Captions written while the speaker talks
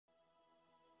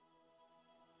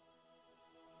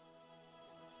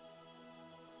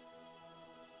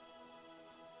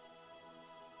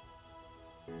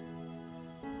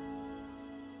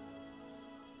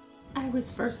was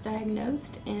first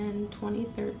diagnosed in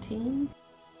 2013.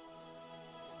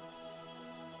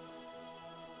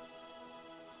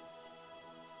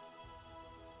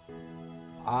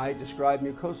 I describe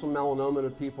mucosal melanoma to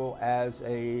people as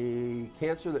a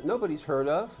cancer that nobody's heard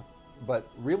of, but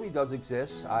really does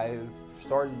exist. I've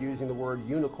started using the word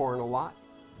unicorn a lot.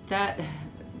 That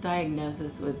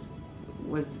diagnosis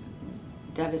was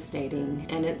devastating,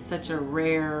 and it's such a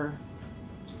rare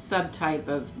subtype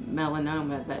of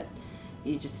melanoma that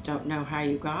you just don't know how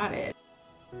you got it.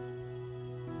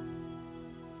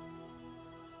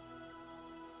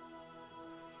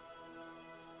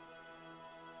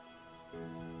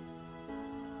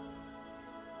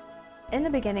 In the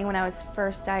beginning, when I was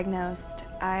first diagnosed,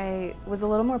 I was a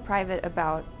little more private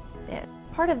about it.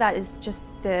 Part of that is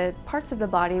just the parts of the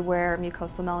body where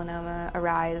mucosal melanoma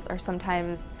arise are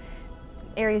sometimes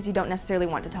areas you don't necessarily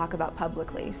want to talk about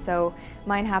publicly. So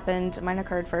mine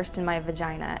occurred first in my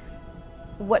vagina.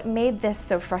 What made this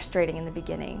so frustrating in the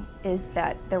beginning is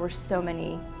that there were so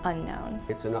many unknowns.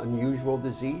 It's an unusual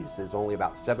disease. There's only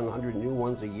about 700 new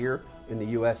ones a year in the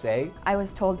USA. I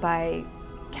was told by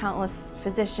countless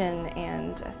physician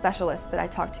and specialists that I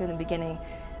talked to in the beginning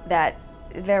that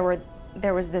there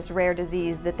was this rare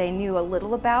disease that they knew a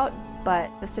little about,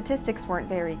 but the statistics weren't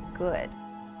very good.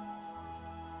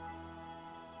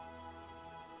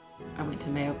 I went to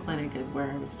Mayo Clinic is where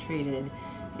I was treated,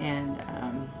 and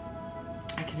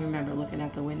I can remember looking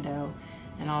out the window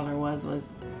and all there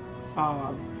was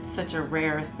fog. It's such a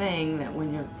rare thing that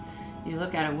when you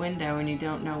look out a window and you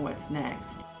don't know what's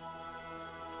next.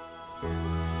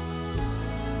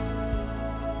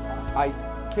 I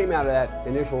came out of that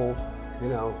initial,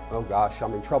 oh gosh,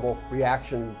 I'm in trouble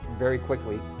reaction very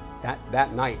quickly.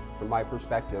 That night, from my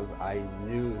perspective, I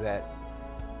knew that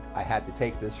I had to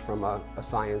take this from a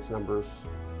science numbers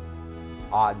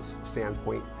odds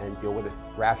standpoint and deal with it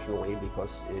rationally,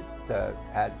 because it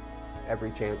had every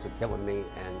chance of killing me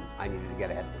and I needed to get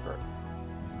ahead of the curve.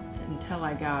 Until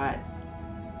I got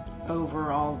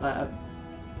over all the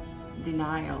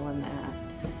denial and that,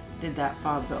 did that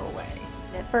fog go away.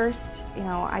 At first,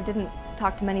 I didn't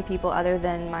talk to many people other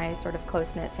than my sort of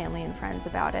close-knit family and friends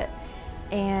about it.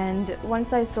 And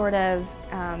once I sort of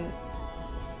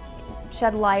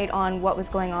shed light on what was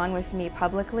going on with me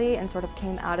publicly and sort of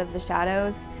came out of the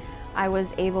shadows, I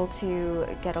was able to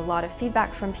get a lot of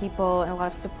feedback from people and a lot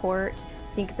of support.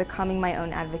 I think becoming my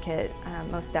own advocate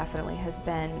most definitely has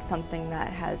been something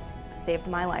that has saved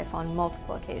my life on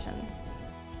multiple occasions.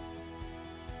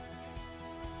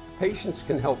 Patients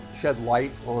can help shed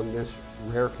light on this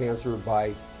rare cancer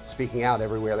by speaking out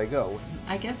everywhere they go.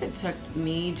 I guess it took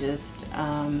me just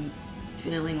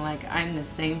feeling like I'm the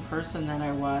same person that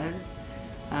I was.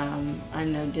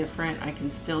 I'm no different. I can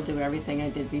still do everything I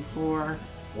did before.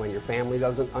 When your family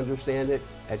doesn't understand it,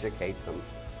 educate them.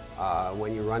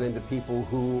 When you run into people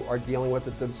who are dealing with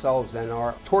it themselves and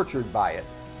are tortured by it,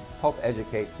 help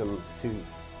educate them to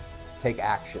take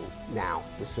action now.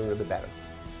 The sooner the better.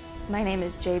 My name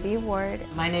is J.B. Ward.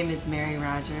 My name is Mary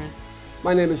Rogers.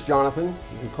 My name is Jonathan.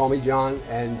 You can call me John,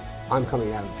 and I'm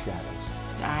coming out of the shadows.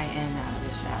 I am out of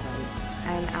the shadows.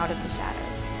 I'm out of the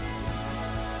shadows.